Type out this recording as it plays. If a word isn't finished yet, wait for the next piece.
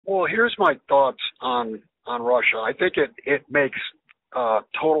Well, here's my thoughts on Russia. I think it makes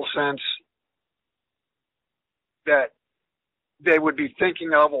total sense that they would be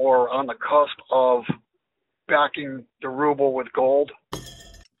thinking of or on the cusp of backing the ruble with gold.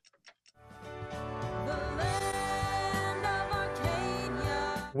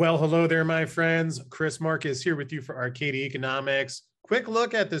 Well, hello there, my friends. Chris Marcus here with you for Arcadia Economics. Quick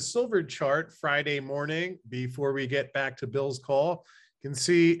look at the silver chart Friday morning before we get back to Bill's call. You can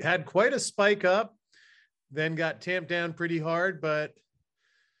see had quite a spike up, then got tamped down pretty hard, but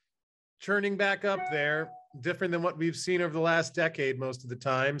churning back up there, different than what we've seen over the last decade most of the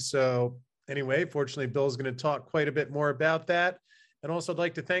time. So anyway, fortunately, Bill's going to talk quite a bit more about that. And also I'd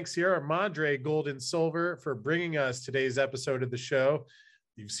like to thank Sierra Madre Gold and Silver for bringing us today's episode of the show.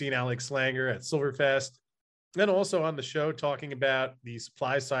 You've seen Alex Slanger at Silverfest, and also on the show talking about the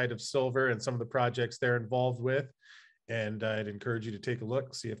supply side of silver and some of the projects they're involved with. And I'd encourage you to take a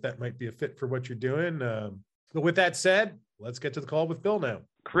look, see if that might be a fit for what you're doing. But with that said, let's get to the call with Bill now.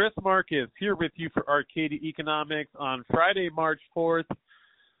 Chris Marcus here with you for Arcadia Economics on Friday, March 4th,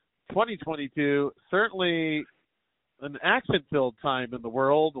 2022. Certainly an action-filled time in the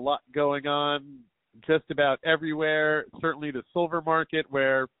world, a lot going on just about everywhere. Certainly the silver market,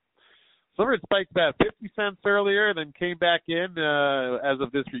 where silver had spiked about 50 cents earlier, then came back in as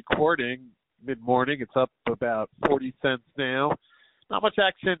of this recording mid-morning. It's up about 40 cents now. Not much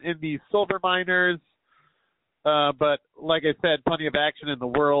action in the silver miners, but like I said, plenty of action in the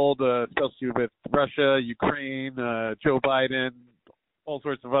world, especially with Russia, Ukraine, Joe Biden, all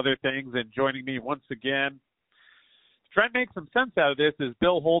sorts of other things. And joining me once again to try and make some sense out of this is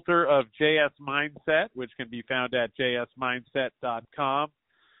Bill Holter of JS Mindset, which can be found at jsmindset.com.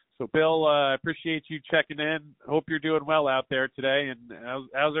 So, Bill, I appreciate you checking in. Hope you're doing well out there today. And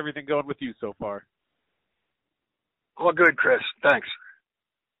how's everything going with you so far? All good, Chris. Thanks.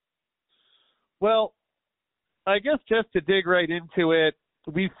 Well, I guess just to dig right into it,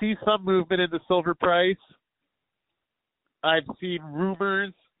 we see some movement in the silver price. I've seen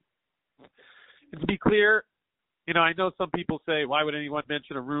rumors. And to be clear, I know some people say, why would anyone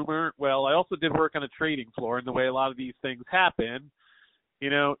mention a rumor? Well, I also did work on a trading floor, and the way a lot of these things happen,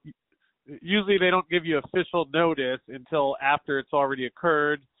 usually they don't give you official notice until after it's already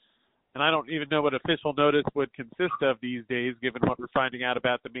occurred. And I don't even know what official notice would consist of these days, given what we're finding out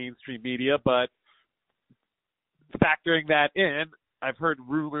about the mainstream media. But factoring that in, I've heard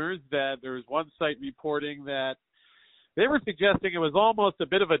rumors that there was one site reporting that they were suggesting it was almost a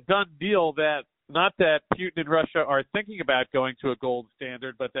bit of a done deal, that not that Putin and Russia are thinking about going to a gold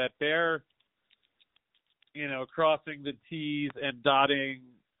standard, but that they're, crossing the T's and dotting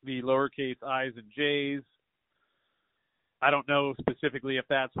the lowercase i's and j's. I don't know specifically if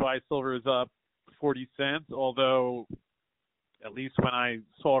that's why silver is up 40 cents, although at least when I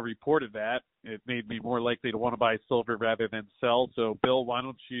saw a report of that, it made me more likely to want to buy silver rather than sell. So, Bill, why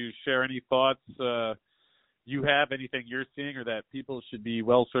don't you share any thoughts you have, anything you're seeing or that people should be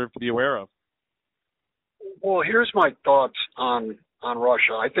well served to be aware of? Well, here's my thoughts on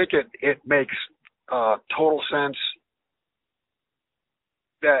Russia. I think it makes total sense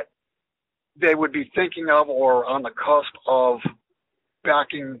that they would be thinking of or on the cusp of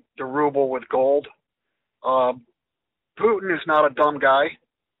backing the ruble with gold. Putin is not a dumb guy,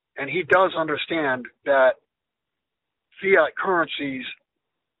 and he does understand that fiat currency's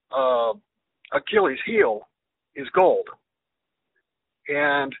Achilles heel is gold.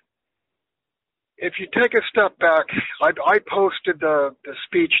 And if you take a step back, I posted the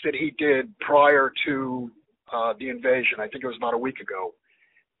speech that he did prior to the invasion. I think it was about a week ago.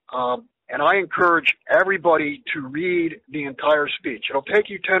 And I encourage everybody to read the entire speech. It'll take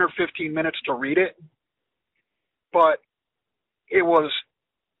you 10 or 15 minutes to read it, but it was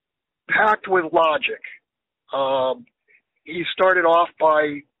packed with logic. He started off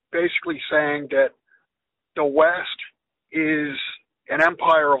by basically saying that the West is an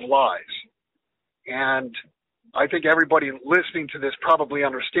empire of lies. And I think everybody listening to this probably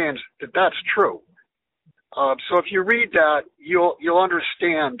understands that that's true. So if you read that, you'll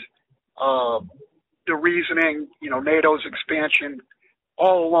understand the reasoning, NATO's expansion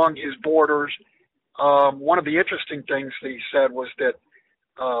all along his borders. One of the interesting things that he said was that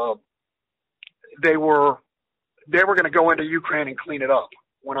they were going to go into Ukraine and clean it up.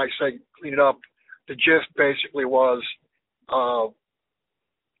 When I say clean it up, the gist basically was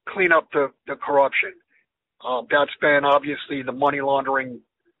clean up the corruption. That's been obviously the money laundering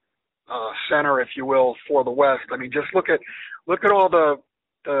center, if you will, for the West. I mean, just look at all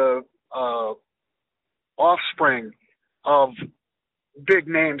the offspring of big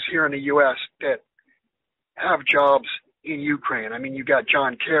names here in the U.S. that have jobs in Ukraine. I mean, you got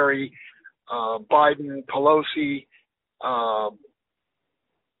John Kerry, Biden, Pelosi,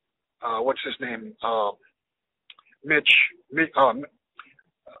 what's his name?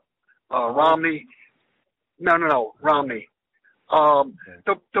 Romney. No, Romney.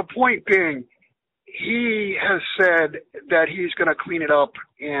 The point being, he has said that he's going to clean it up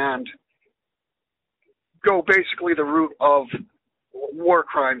and go basically the route of war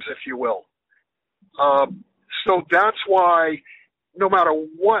crimes, if you will. So that's why no matter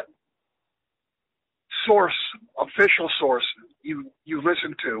what official source you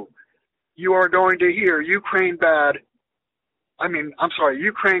listen to, you are going to hear Ukraine good,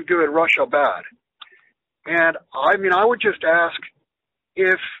 Russia bad. And I would just ask,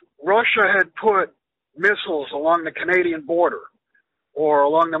 if Russia had put missiles along the Canadian border or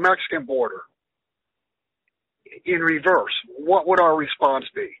along the Mexican border in reverse, what would our response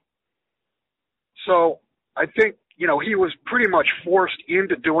be? So I think, he was pretty much forced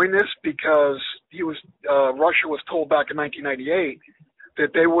into doing this because Russia was told back in 1998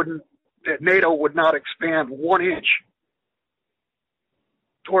 that NATO would not expand 1 inch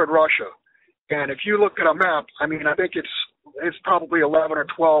toward Russia. And if you look at a map, I think it's probably 11 or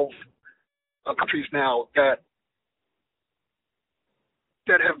 12 countries now that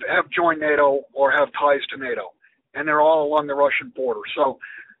have joined NATO or have ties to NATO, and they're all along the Russian border. So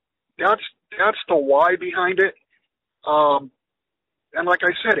that's the why behind it. And like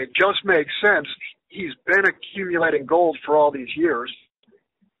I said, it just makes sense. He's been accumulating gold for all these years,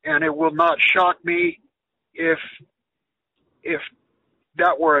 and it will not shock me if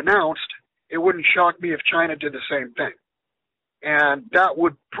that were announced. It wouldn't shock me if China did the same thing. And that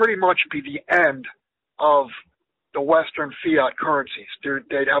would pretty much be the end of the Western fiat currencies.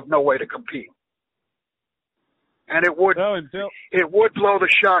 They'd have no way to compete. And it would blow the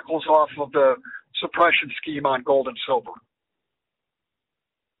shackles off of the suppression scheme on gold and silver.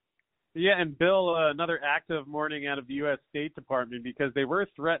 Yeah, and Bill, another active morning out of the U.S. State Department, because they were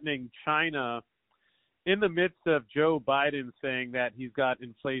threatening China in the midst of Joe Biden saying that he's got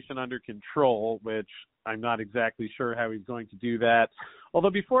inflation under control, which I'm not exactly sure how he's going to do that.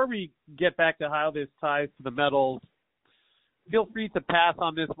 Although before we get back to how this ties to the metals, feel free to pass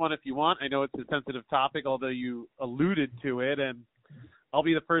on this one if you want. I know it's a sensitive topic, although you alluded to it, and I'll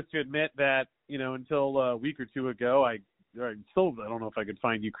be the first to admit that, until a week or two ago, I don't know if I could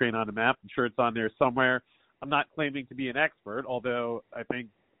find Ukraine on a map. I'm sure it's on there somewhere. I'm not claiming to be an expert, although I think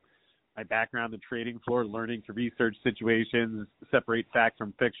my background, the trading floor, learning to research situations, separate fact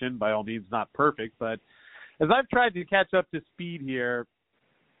from fiction, by all means not perfect. But as I've tried to catch up to speed here,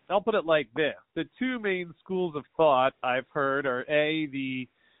 I'll put it like this. The two main schools of thought I've heard are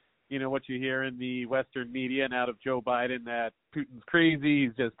what you hear in the Western media and out of Joe Biden, that Putin's crazy,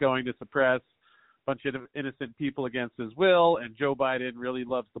 he's just going to suppress a bunch of innocent people against his will, and Joe Biden really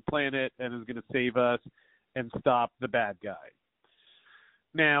loves the planet and is going to save us and stop the bad guy.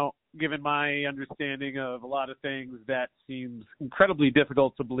 Now, given my understanding of a lot of things, that seems incredibly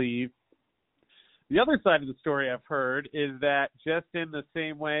difficult to believe. The other side of the story I've heard is that just in the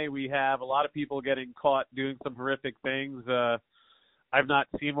same way we have a lot of people getting caught doing some horrific things, I've not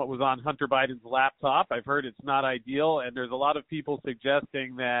seen what was on Hunter Biden's laptop. I've heard it's not ideal, and there's a lot of people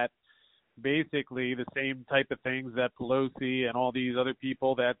suggesting that basically the same type of things that Pelosi and all these other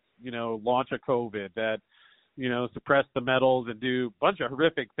people that, launch a COVID, that, suppress the metals and do a bunch of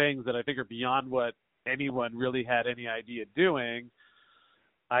horrific things that I think are beyond what anyone really had any idea doing.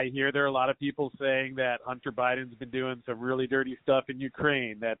 I hear there are a lot of people saying that Hunter Biden's been doing some really dirty stuff in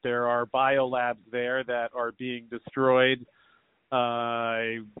Ukraine, that there are biolabs there that are being destroyed.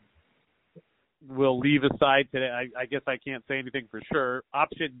 I will leave aside today. I guess I can't say anything for sure.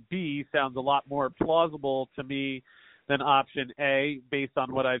 Option B sounds a lot more plausible to me than option A based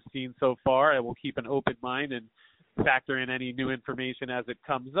on what I've seen so far. I will keep an open mind and factor in any new information as it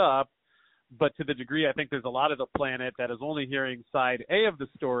comes up. But to the degree I think there's a lot of the planet that is only hearing side A of the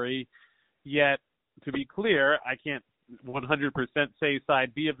story, yet to be clear, I can't 100% say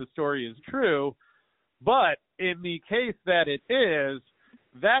side B of the story is true. But in the case that it is,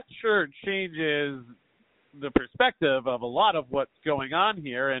 that sure changes the perspective of a lot of what's going on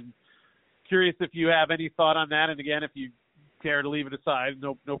here. And curious if you have any thought on that. And again, if you care to leave it aside,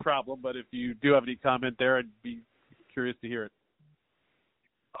 no problem. But if you do have any comment there, I'd be curious to hear it.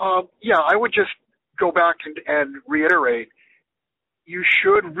 I would just go back and reiterate, you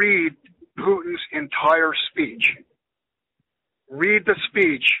should read Putin's entire speech. Read the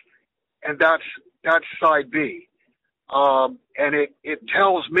speech, and that's side B. And it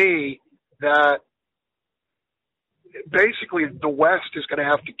tells me that basically the West is going to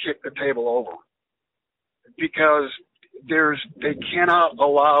have to kick the table over, because they cannot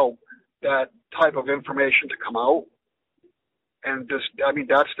allow that type of information to come out. And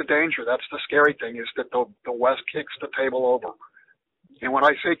that's the danger. That's the scary thing, is that the West kicks the table over. And when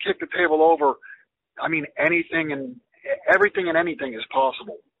I say kick the table over, I mean everything and anything is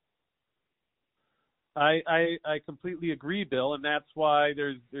possible. I completely agree, Bill, and that's why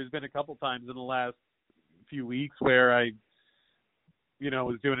there's been a couple times in the last few weeks where I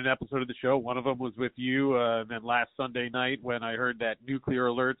was doing an episode of the show. One of them was with you, and then last Sunday night when I heard that nuclear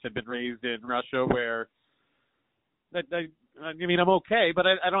alerts had been raised in Russia, where I'm okay, but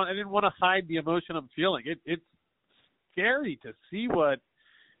I didn't want to hide the emotion I'm feeling. It's scary to see what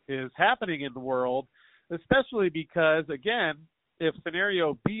is happening in the world, especially because, again, if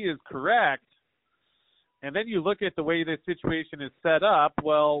scenario B is correct, and then you look at the way this situation is set up,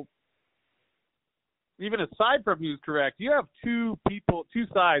 well, even aside from who's correct, you have two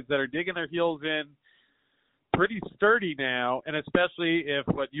sides that are digging their heels in pretty sturdy now, and especially if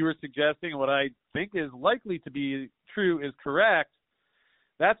what you were suggesting and what I think is likely to be true is correct,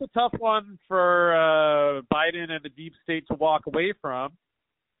 that's a tough one for Biden and the deep state to walk away from.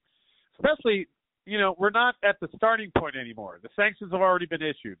 Especially, we're not at the starting point anymore. The sanctions have already been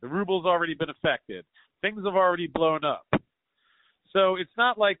issued. The ruble's already been affected. Things have already blown up. So it's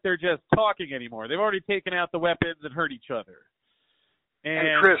not like they're just talking anymore. They've already taken out the weapons and hurt each other.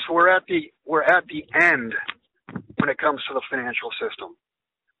 And Chris, we're at the end when it comes to the financial system.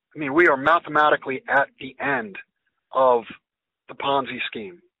 I mean, we are mathematically at the end of the Ponzi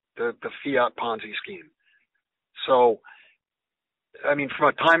scheme, the fiat Ponzi scheme. So, I mean, from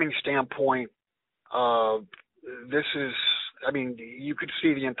a timing standpoint, you could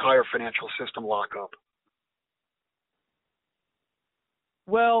see the entire financial system lock up.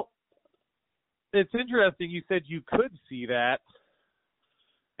 Well, it's interesting. You said you could see that.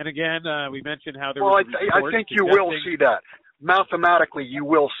 And again, we mentioned how there was I think you will see that. Mathematically, you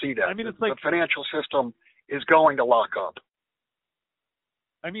will see that. I mean, it's like the financial system is going to lock up.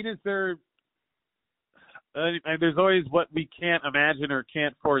 I mean, is there there's always what we can't imagine or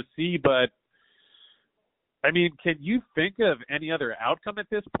can't foresee, but I mean, can you think of any other outcome at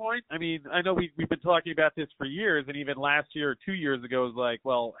this point? I mean, I know we've been talking about this for years, and even last year or 2 years ago was like,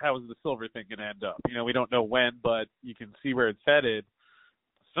 well, how is the silver thing going to end up? We don't know when, but you can see where it's headed.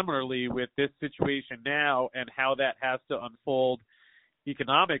 Similarly, with this situation now and how that has to unfold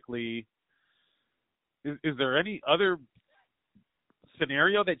economically, is there any other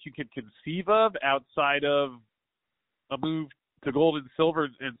scenario that you could conceive of outside of a move to gold and silver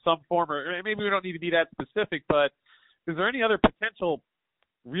in some form, or maybe we don't need to be that specific, but is there any other potential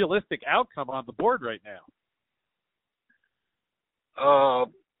realistic outcome on the board right now?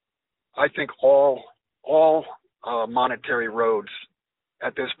 I think all monetary roads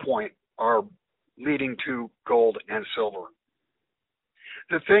at this point are leading to gold and silver.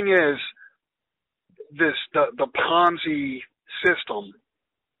 The thing is, the Ponzi system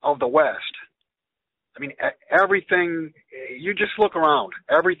of the West, I mean, everything, you just look around,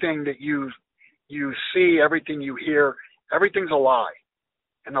 everything that you see, everything you hear, everything's a lie.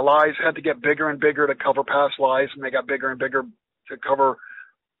 And the lies had to get bigger and bigger to cover past lies, and they got bigger and bigger to cover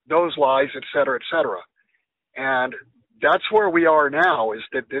those lies, et cetera, et cetera. And that's where we are now, is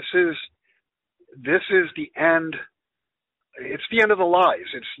that this is the end. It's the end of the lies.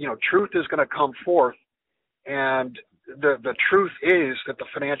 It's, truth is going to come forth. And the truth is that the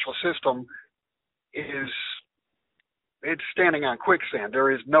financial system it's standing on quicksand.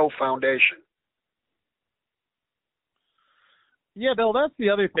 There is no foundation. Yeah, Bill, that's the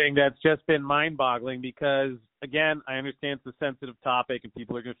other thing that's just been mind-boggling because, again, I understand it's a sensitive topic and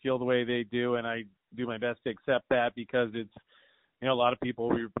people are going to feel the way they do, and I do my best to accept that because it's, a lot of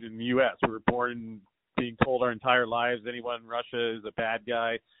people in the U.S. we were born being told our entire lives anyone in Russia is a bad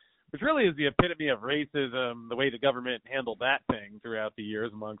guy, which really is the epitome of racism, the way the government handled that thing throughout the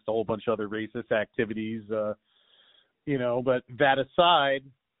years amongst a whole bunch of other racist activities, but that aside,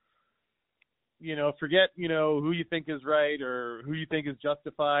 forget, who you think is right or who you think is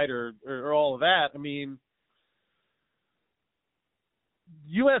justified or all of that. I mean,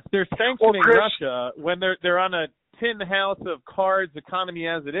 U.S., they're sanctioning Russia when they're on a tin house of cards economy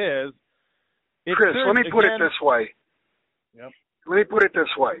as it is. Chris, let me put it this way. Yep. Let me put it this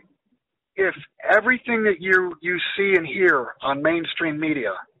way. If everything that you see and hear on mainstream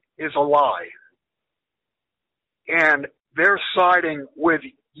media is a lie, and they're siding with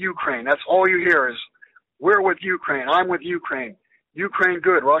Ukraine, that's all you hear is, we're with Ukraine, I'm with Ukraine, Ukraine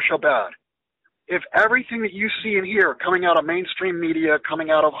good, Russia bad. If everything that you see and hear coming out of mainstream media, coming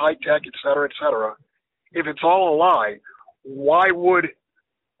out of high tech, et cetera, if it's all a lie, what's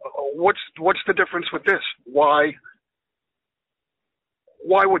the difference with this? Why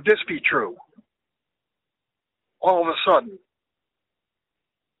why would this be true? All of a sudden.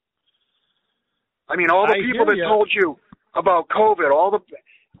 I mean, all the people that told you about COVID,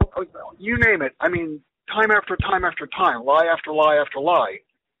 you name it. I mean, time after time after time, lie after lie after lie.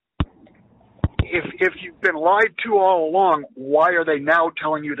 If you've been lied to all along, why are they now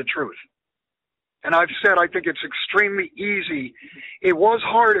telling you the truth? And I've said I think it's extremely easy. It was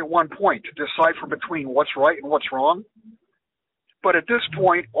hard at one point to decipher between what's right and what's wrong. But at this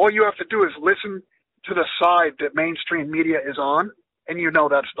point, all you have to do is listen to the side that mainstream media is on, and you know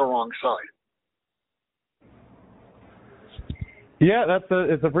that's the wrong side. Yeah,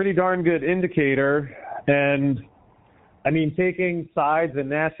 it's a pretty darn good indicator. And, I mean, taking sides and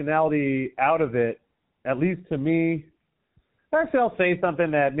nationality out of it, at least to me, actually I'll say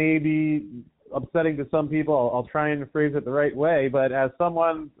something that may be upsetting to some people. I'll try and phrase it the right way. But as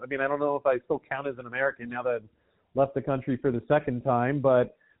someone, I mean, I don't know if I still count as an American now that I've left the country for the second time,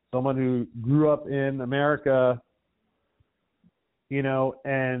 but someone who grew up in America, you know,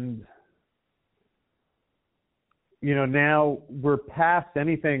 and, you know, now we're past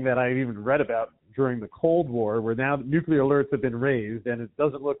anything that I even read about during the Cold War, where now nuclear alerts have been raised, and it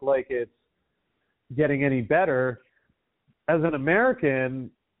doesn't look like it's getting any better. As an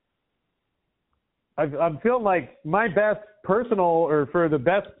American, I'm feeling like my best personal, or for the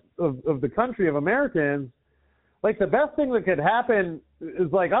best of the country of Americans, like the best thing that could happen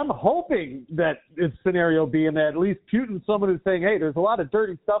is, like, I'm hoping that it's scenario B, and that at least Putin's someone who's saying, hey, there's a lot of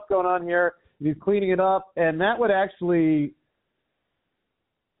dirty stuff going on here, and he's cleaning it up, and that would actually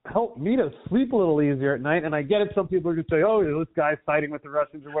help me to sleep a little easier at night. And I get it, some people are going to say, oh, this guy's siding with the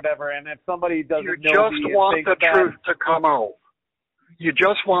Russians or whatever, and if somebody doesn't know, you just want the truth to come out. You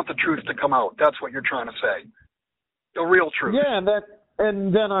just want the truth to come out. That's what you're trying to say. The real truth. Yeah,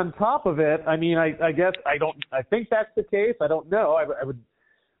 and then on top of it, I mean, I guess I think that's the case. I don't know. I would,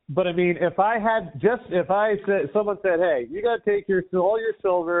 but I mean, if someone said, hey, you got to take all your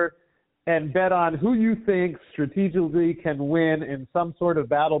silver and bet on who you think strategically can win in some sort of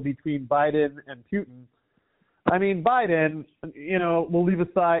battle between Biden and Putin. I mean, Biden, you know, we'll leave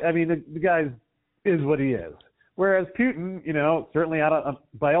aside. I mean, the guy is what he is. Whereas Putin, you know, certainly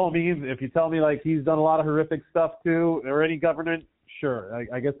by all means, if you tell me like he's done a lot of horrific stuff too, or any government, sure,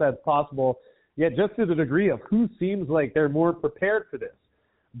 I guess that's possible. Yet just to the degree of who seems like they're more prepared for this.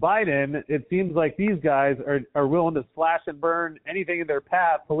 Biden, it seems like these guys are willing to slash and burn anything in their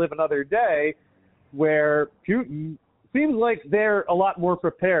path to live another day, where Putin seems like they're a lot more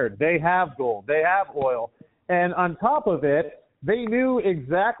prepared. They have gold. They have oil. And on top of it, they knew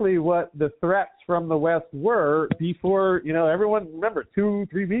exactly what the threats from the West were before, you know, everyone, remember,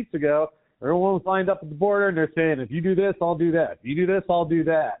 2-3 weeks ago, everyone was lined up at the border and they're saying, if you do this, I'll do that. If you do this, I'll do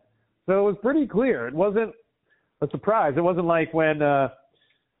that. So it was pretty clear. It wasn't a surprise. It wasn't like when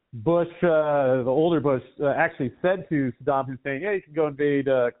Bush, the older Bush, actually said to Saddam Hussein, yeah, you can go invade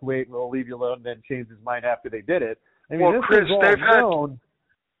Kuwait, we'll leave you alone, and then changed his mind after they did it. I mean, well, Chris,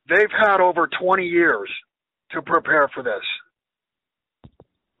 they've had over 20 years to prepare for this.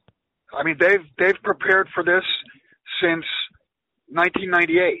 I mean, they've prepared for this since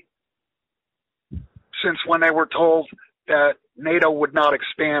 1998, since when they were told that NATO would not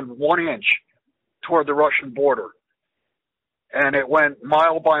expand 1 inch toward the Russian border. And it went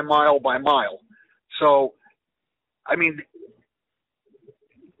mile by mile by mile. So, I mean,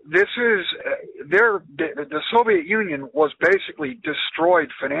 this is the Soviet Union was basically destroyed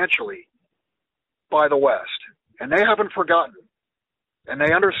financially by the West, and they haven't forgotten. And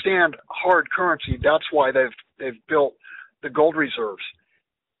they understand hard currency. That's why they've built the gold reserves.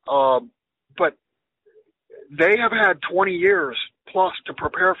 But they have had 20 years plus to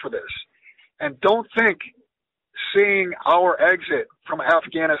prepare for this. And don't think seeing our exit from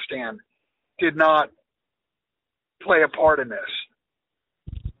Afghanistan did not play a part in this.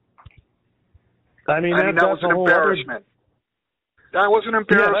 I mean that was an embarrassment. That was an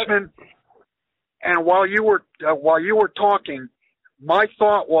embarrassment. Yeah, and while you were talking, my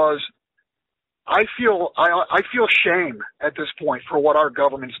thought was, I feel shame at this point for what our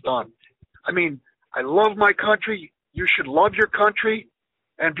government's done. I mean, I love my country. You should love your country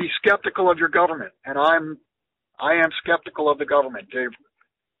and be skeptical of your government. And I am skeptical of the government. They've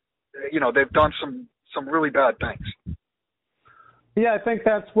done some really bad things. Yeah, I think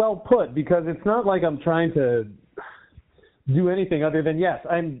that's well put, because it's not like I'm trying to do anything other than, yes,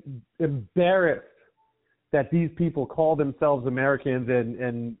 I'm embarrassed that these people call themselves Americans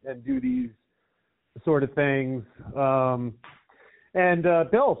and do these sort of things.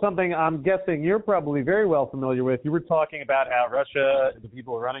 Bill, something I'm guessing you're probably very well familiar with. You were talking about how Russia, the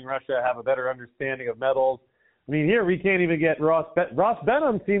people running Russia, have a better understanding of metals I mean, here we can't even get Ross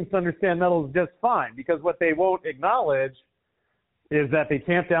Benham seems to understand metals just fine, because what they won't acknowledge is that they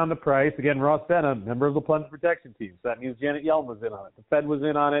tamped down the price. Again, Ross Benham, member of the Plunge Protection Team. So that means Janet Yellen was in on it. The Fed was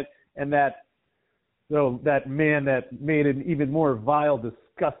in on it. And that man that made an even more vile,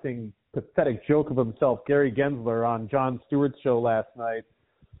 disgusting, pathetic joke of himself, Gary Gensler, on Jon Stewart's show last night.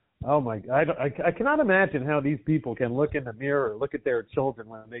 Oh, my God. I cannot imagine how these people can look in the mirror or look at their children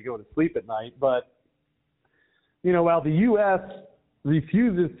when they go to sleep at night. But, you know, while the U.S.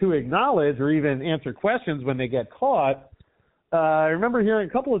 refuses to acknowledge or even answer questions when they get caught, I remember hearing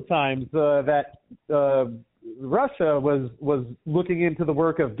a couple of times that Russia was looking into the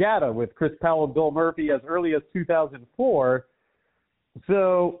work of GATA with Chris Powell and Bill Murphy as early as 2004.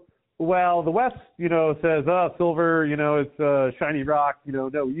 So while the West, you know, says, silver, you know, it's shiny rock, you know,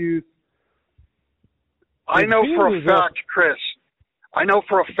 no use. I know for a fact, Chris,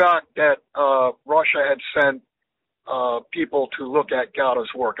 that Russia had sent people to look at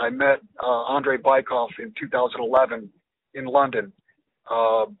GATA's work. I met Andrei Bykov in 2011 in London,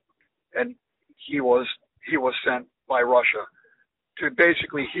 and he was sent by Russia to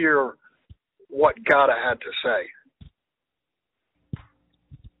basically hear what GATA had to say.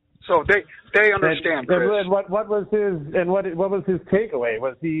 So they understand. And what was his takeaway?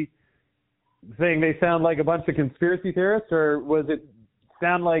 Was he saying they sound like a bunch of conspiracy theorists, or was it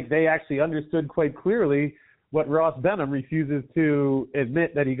sound like they actually understood quite clearly what Ross Benham refuses to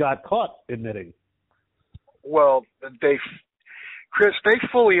admit that he got caught admitting? Well, they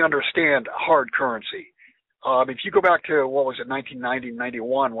fully understand hard currency. If you go back to, 1990,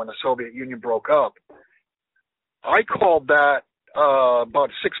 91, when the Soviet Union broke up, I called that about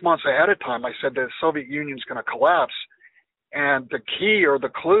 6 months ahead of time. I said the Soviet Union's going to collapse. And the key or the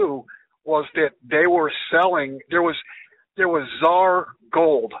clue was that they were selling, there was Tsar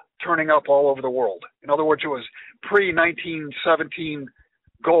gold turning up all over the world. In other words, it was pre-1917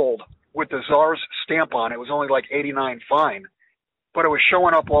 gold with the Tsar's stamp on it. It was only like 89 fine, but it was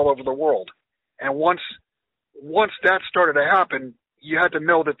showing up all over the world. And once that started to happen, you had to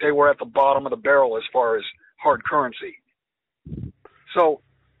know that they were at the bottom of the barrel as far as hard currency. So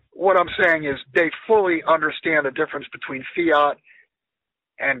what I'm saying is they fully understand the difference between fiat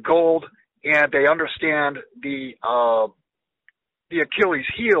and gold, and they understand the Achilles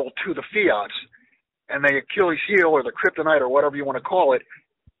heel to the fiats. And the Achilles heel, or the kryptonite, or whatever you want to call it,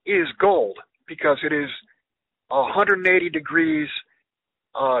 is gold, because it is 180 degrees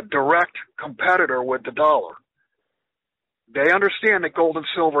direct competitor with the dollar. They understand that gold and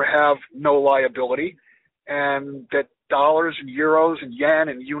silver have no liability, and that dollars and euros and yen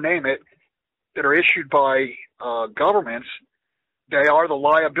and you name it that are issued by governments, they are the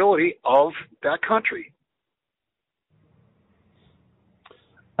liability of that country.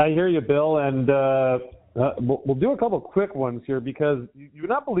 I hear you, Bill, and we'll do a couple quick ones here, because you would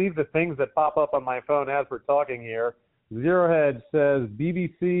not believe the things that pop up on my phone as we're talking here. Zerohead says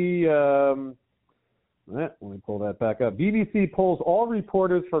BBC, let me pull that back up. BBC pulls all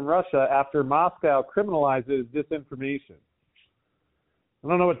reporters from Russia after Moscow criminalizes disinformation. I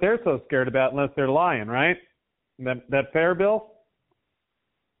don't know what they're so scared about unless they're lying, right? That fair, Bill?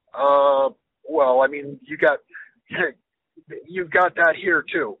 Well, I mean, you've got that here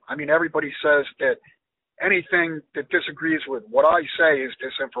too. I mean, everybody says that anything that disagrees with what I say is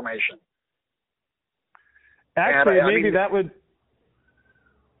disinformation. Actually, maybe that would.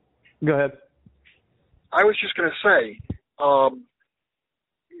 Go ahead. I was just going to say,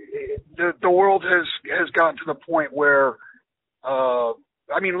 the world has gotten to the point where, I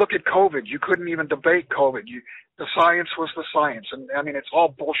mean, look at COVID. You couldn't even debate COVID. The science was the science, and I mean, it's all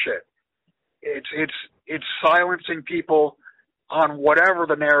bullshit. It's silencing people on whatever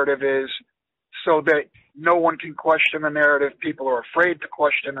the narrative is, so that no one can question the narrative. People are afraid to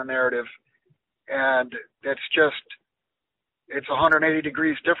question the narrative, and it's 180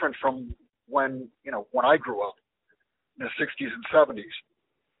 degrees different from when I grew up in the 60s and 70s.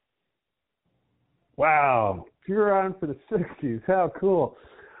 Wow, you're on for the 60s. How cool.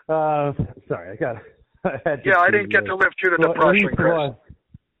 Sorry, I didn't get to live through the Depression, Chris.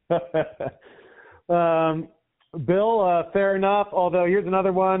 Bill, fair enough. Although here's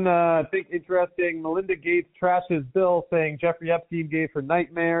another one, I think interesting. Melinda Gates trashes Bill, saying Jeffrey Epstein gave her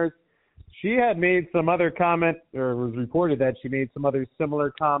nightmares. She had made some other comment, or was reported that she made some other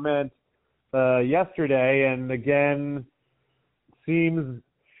similar comment yesterday, and again, seems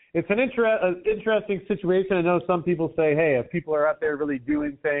it's an interesting situation. I know some people say, hey, if people are out there really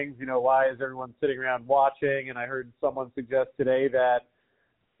doing things, why is everyone sitting around watching? And I heard someone suggest today that,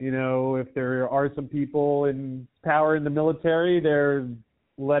 if there are some people in power in the military, they're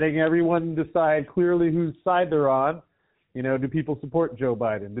letting everyone decide clearly whose side they're on. Do people support Joe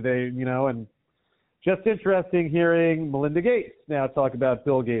Biden? Do they, and just interesting hearing Melinda Gates now talk about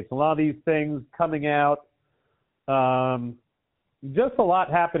Bill Gates. A lot of these things coming out, just a lot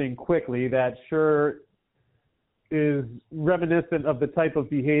happening quickly that sure is reminiscent of the type of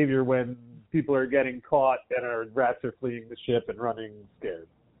behavior when people are getting caught and our rats are fleeing the ship and running scared.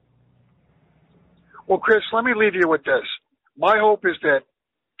 Well, Chris, let me leave you with this. My hope is that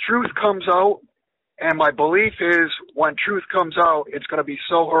truth comes out, and my belief is when truth comes out, it's going to be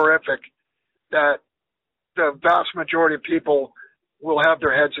so horrific that the vast majority of people will have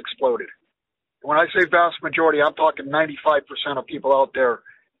their heads exploded. When I say vast majority, I'm talking 95% of people out there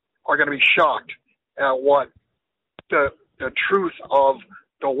are going to be shocked at what the truth of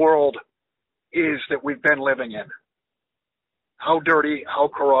the world is that we've been living in. How dirty, how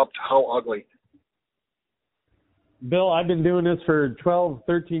corrupt, how ugly. Bill, I've been doing this for 12,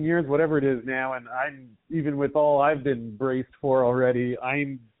 13 years, whatever it is now, and even with all I've been braced for already,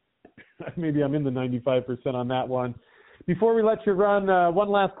 maybe I'm in the 95% on that one. Before we let you run, one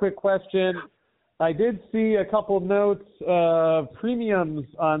last quick question. I did see a couple of notes, premiums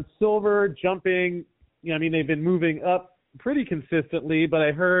on silver jumping. They've been moving up pretty consistently, but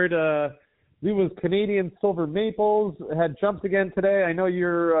I heard it was Canadian silver maples had jumped again today. I know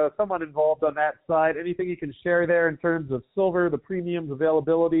you're somewhat involved on that side. Anything you can share there in terms of silver, the premiums,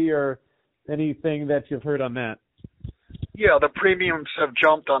 availability, or anything that you've heard on that? Yeah, the premiums have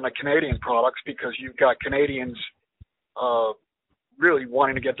jumped on the Canadian products because you've got Canadians really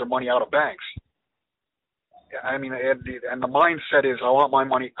wanting to get their money out of banks. And the mindset is, I want my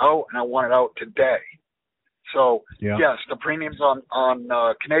money out, and I want it out today. So, yeah. Yes, the premiums on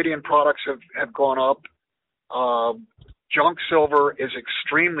Canadian products have gone up. Junk silver is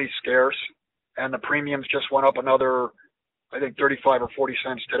extremely scarce, and the premiums just went up another, I think, 35 or 40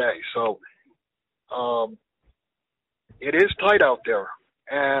 cents today. So it is tight out there.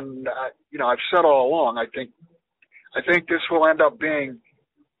 And, I've said all along, I think this will end up being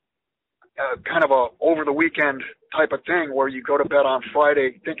kind of a over-the-weekend type of thing where you go to bed on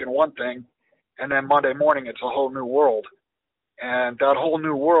Friday thinking one thing, and then Monday morning, it's a whole new world. And that whole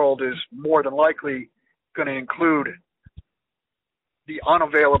new world is more than likely going to include the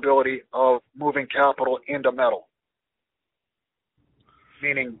unavailability of moving capital into metal.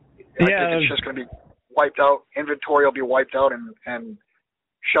 Meaning, I think it's just going to be wiped out. Inventory will be wiped out and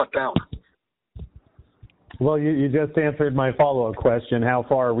shut down. Well, you just answered my follow-up question. How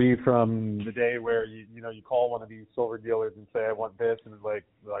far are we from the day where you call one of these silver dealers and say, I want this, and it's like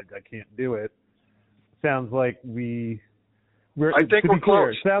I can't do it. Sounds like we're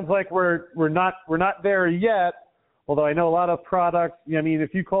close. Sounds like we're not there yet. Although I know a lot of products.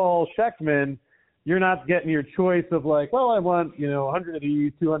 If you call Schechtman, you're not getting your choice of like, well, I want 100 of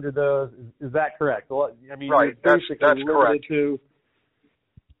these, 200 of those. Is that correct? Well, right. That's correct.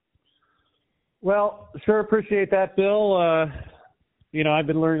 Well, sure appreciate that, Bill. I've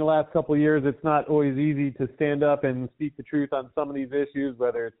been learning the last couple of years it's not always easy to stand up and speak the truth on some of these issues,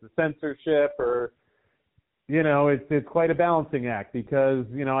 whether it's the censorship or, it's quite a balancing act because,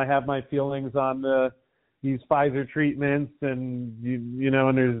 I have my feelings on these Pfizer treatments and,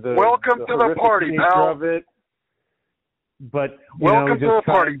 and there's the welcome to the party, pal. Of it. But, welcome to the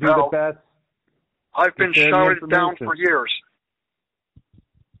party, pal. I've been shouted down for years.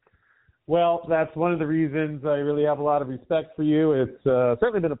 Well, that's one of the reasons I really have a lot of respect for you. It's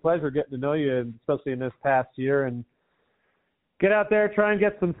certainly been a pleasure getting to know you, especially in this past year. And get out there, try and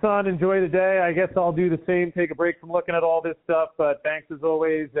get some sun, enjoy the day. I guess I'll do the same, take a break from looking at all this stuff. But thanks as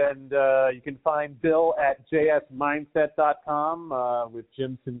always. And you can find Bill at jsmindset.com with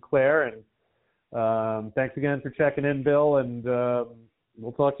Jim Sinclair. And thanks again for checking in, Bill. And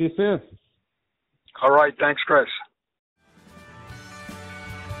we'll talk to you soon. All right. Thanks, Chris.